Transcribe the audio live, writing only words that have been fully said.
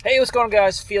what's going on,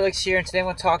 guys? Felix here, and today I'm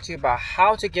going to talk to you about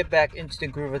how to get back into the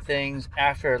groove of things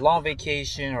after a long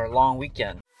vacation or a long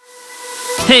weekend.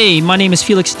 Hey, my name is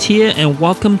Felix Tia, and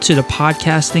welcome to the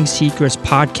Podcasting Secrets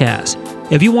Podcast.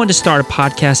 If you want to start a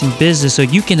podcasting business so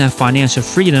you can have financial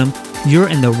freedom, you're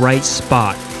in the right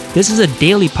spot. This is a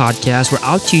daily podcast where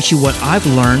I'll teach you what I've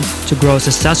learned to grow a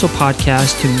successful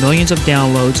podcast to millions of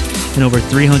downloads and over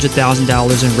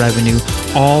 $300,000 in revenue,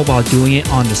 all while doing it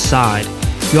on the side.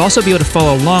 You'll also be able to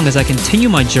follow along as I continue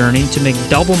my journey to make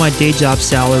double my day job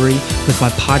salary with my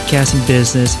podcasting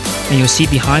business, and you'll see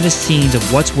behind the scenes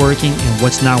of what's working and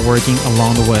what's not working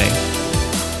along the way.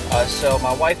 So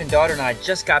my wife and daughter and I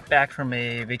just got back from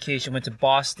a vacation. Went to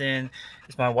Boston.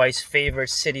 It's my wife's favorite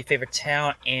city, favorite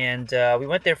town, and we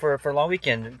went there for a long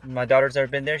weekend. My daughter's never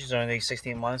been there. She's only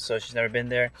 16 months, so she's never been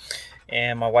there.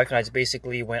 And my wife and I just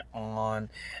basically went on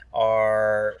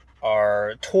our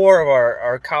tour of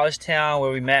our college town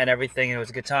where we met and everything, and it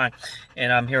was a good time.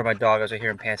 And I'm here with my dog. I was right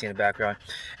here in Panty in the background.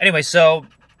 Anyway, so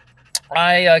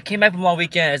I came back from a long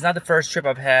weekend. It's not the first trip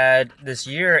I've had this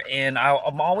year, and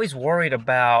I'm always worried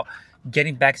about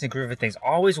getting back to the groove of things.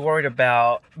 Always worried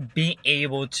about being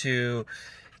able to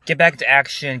get back into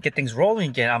action, get things rolling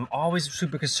again. I'm always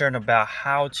super concerned about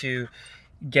how to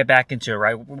get back into it,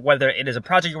 right? Whether it is a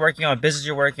project you're working on, a business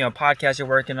you're working on, a podcast you're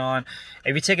working on.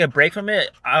 If you take a break from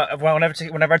it,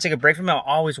 whenever I take a break from it, I'm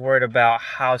always worried about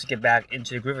how to get back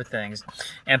into the groove of things.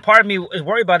 And part of me is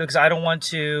worried about it because I don't want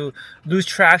to lose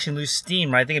traction, lose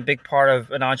steam, right? I think a big part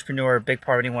of an entrepreneur, a big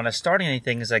part of anyone that's starting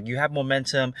anything is like you have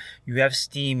momentum, you have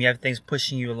steam, you have things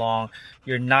pushing you along.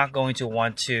 You're not going to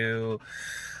want to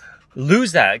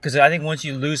lose that, because I think once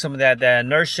you lose some of that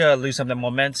inertia, lose some of that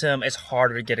momentum, it's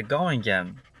harder to get it going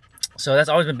again. So that's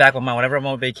always been back on my mind. Whenever I'm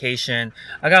on vacation,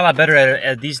 I got a lot better at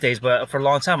it these days, but for a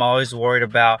long time I always worried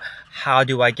about how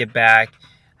do I get back,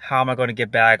 how am I going to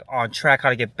get back on track, how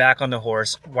to get back on the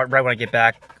horse right when I get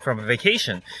back from a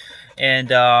vacation.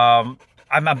 And I'm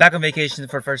back on vacation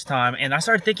for the first time, and I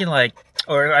started thinking I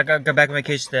got back on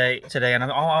vacation today, and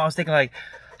I was thinking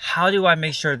how do I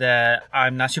make sure that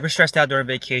I'm not super stressed out during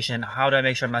vacation? How do I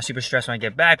make sure I'm not super stressed when I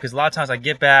get back? Because a lot of times I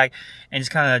get back and it's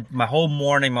kind of my whole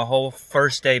morning, my whole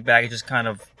first day back is just kind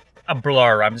of a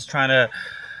blur. I'm just trying to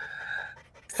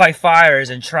fight fires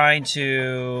and trying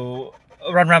to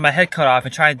run around, my head cut off,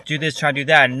 and trying to do this, trying to do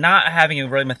that, and not having a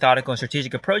really methodical and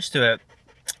strategic approach to it.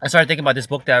 I started thinking about this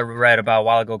book that I read about a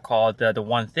while ago called The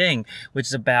One Thing, which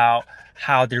is about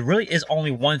how there really is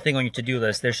only one thing on your to-do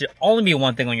list. There should only be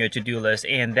one thing on your to-do list,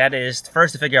 and that is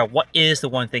first to figure out what is the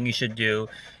one thing you should do,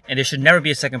 and there should never be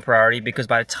a second priority, because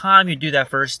by the time you do that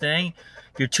first thing,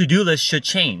 your to-do list should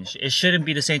change. It shouldn't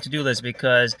be the same to-do list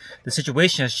because the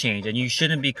situation has changed, and you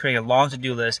shouldn't be creating a long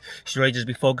to-do list. You should really just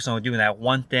be focused on doing that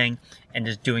one thing and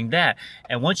just doing that.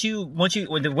 And once the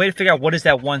way to figure out what is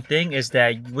that one thing is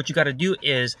that what you got to do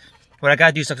is, what I got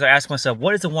to do is I ask myself,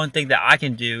 what is the one thing that I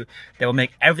can do that will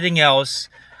make everything else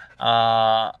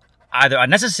either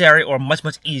unnecessary or much,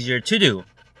 much easier to do?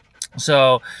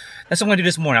 So that's what I'm going to do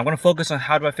this morning. I'm going to focus on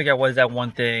how do I figure out what is that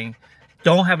one thing.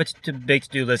 Don't have a too big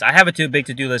to-do list. I have a too big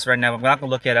to-do list right now. I'm not going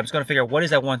to look at it. I'm just going to figure out what is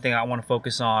that one thing I want to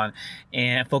focus on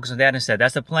and focus on that instead.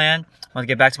 That's the plan. I'm going to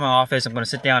get back to my office. I'm going to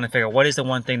sit down and figure out what is the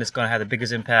one thing that's going to have the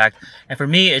biggest impact. And for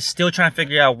me, it's still trying to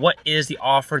figure out what is the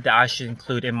offer that I should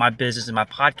include in my business, in my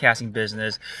podcasting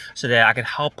business, so that I can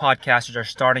help podcasters that are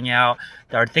starting out,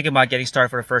 that are thinking about getting started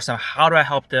for the first time. How do I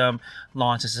help them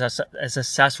launch a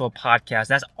successful podcast?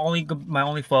 That's my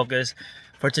only focus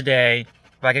for today.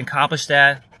 If I can accomplish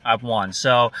that, I've won.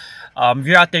 So if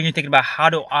you're out there and you're thinking about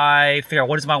how do I figure out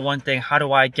what is my one thing, how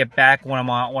do I get back when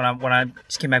I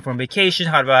just came back from vacation,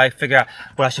 how do I figure out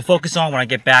what I should focus on when I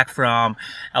get back from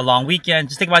a long weekend,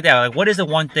 just think about that. Like, what is the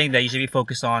one thing that you should be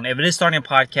focused on? If it is starting a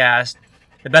podcast,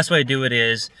 the best way to do it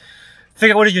is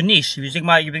figure out what is your niche. If you think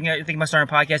about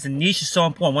starting a podcast, the niche is so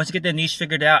important. Once you get the niche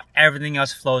figured out, everything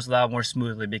else flows a lot more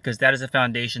smoothly, because that is the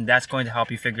foundation. That's going to help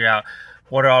you figure out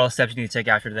what are all the steps you need to take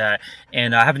after that.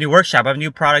 And I have a new workshop. I have a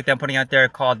new product that I'm putting out there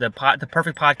called the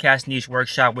Perfect Podcast Niche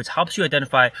Workshop, which helps you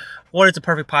identify what is the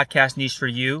perfect podcast niche for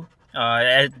you.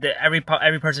 Every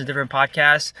person's different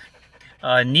podcast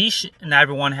niche. Not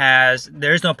everyone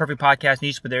there is no perfect podcast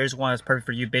niche, but there is one that's perfect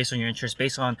for you based on your interest,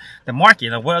 based on the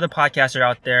market. What other podcasts are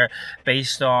out there,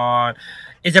 based on,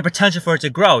 is there potential for it to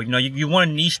grow? You want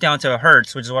to niche down to a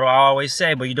hertz, which is what I always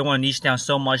say, but you don't want to niche down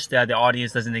so much that the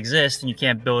audience doesn't exist and you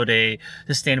can't build a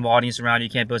sustainable audience around it. You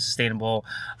can't build a sustainable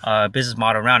business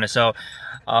model around it. So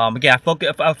Again,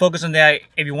 I focus on that.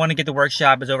 If you want to get the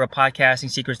workshop, it's over at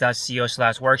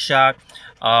podcastingsecrets.co/workshop.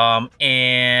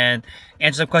 And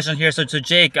answer some questions here. So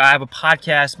Jake, I have a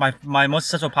podcast. My most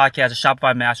successful podcast, the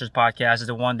Shopify Masters podcast, is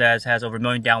the one that has over 1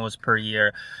 million downloads per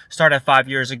year. Started 5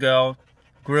 years ago.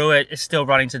 Grew it. It's still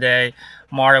running today.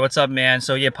 Mario, what's up, man?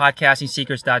 So yeah,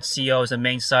 podcastingsecrets.co is the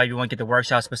main site. If you want to get the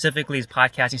workshop specifically, it's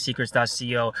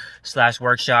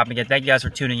podcastingsecrets.co/workshop. And again, thank you guys for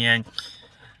tuning in.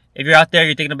 If you're out there,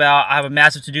 you're thinking about, I have a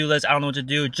massive to-do list, I don't know what to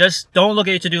do, just don't look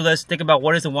at your to-do list. Think about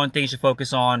what is the one thing you should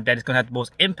focus on that is going to have the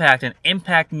most impact. And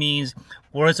impact means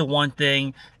what is the one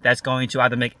thing that's going to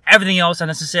either make everything else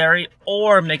unnecessary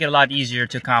or make it a lot easier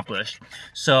to accomplish.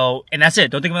 So, and that's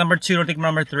it. Don't think about number 2, don't think about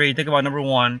number 3, think about number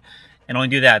 1. And only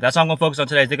do that. That's all I'm going to focus on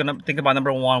today. Think about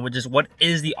number 1, which is what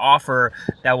is the offer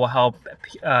that will help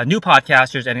new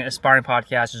podcasters and aspiring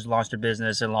podcasters launch their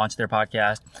business and launch their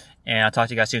podcast. And I'll talk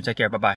to you guys soon. Take care. Bye-bye.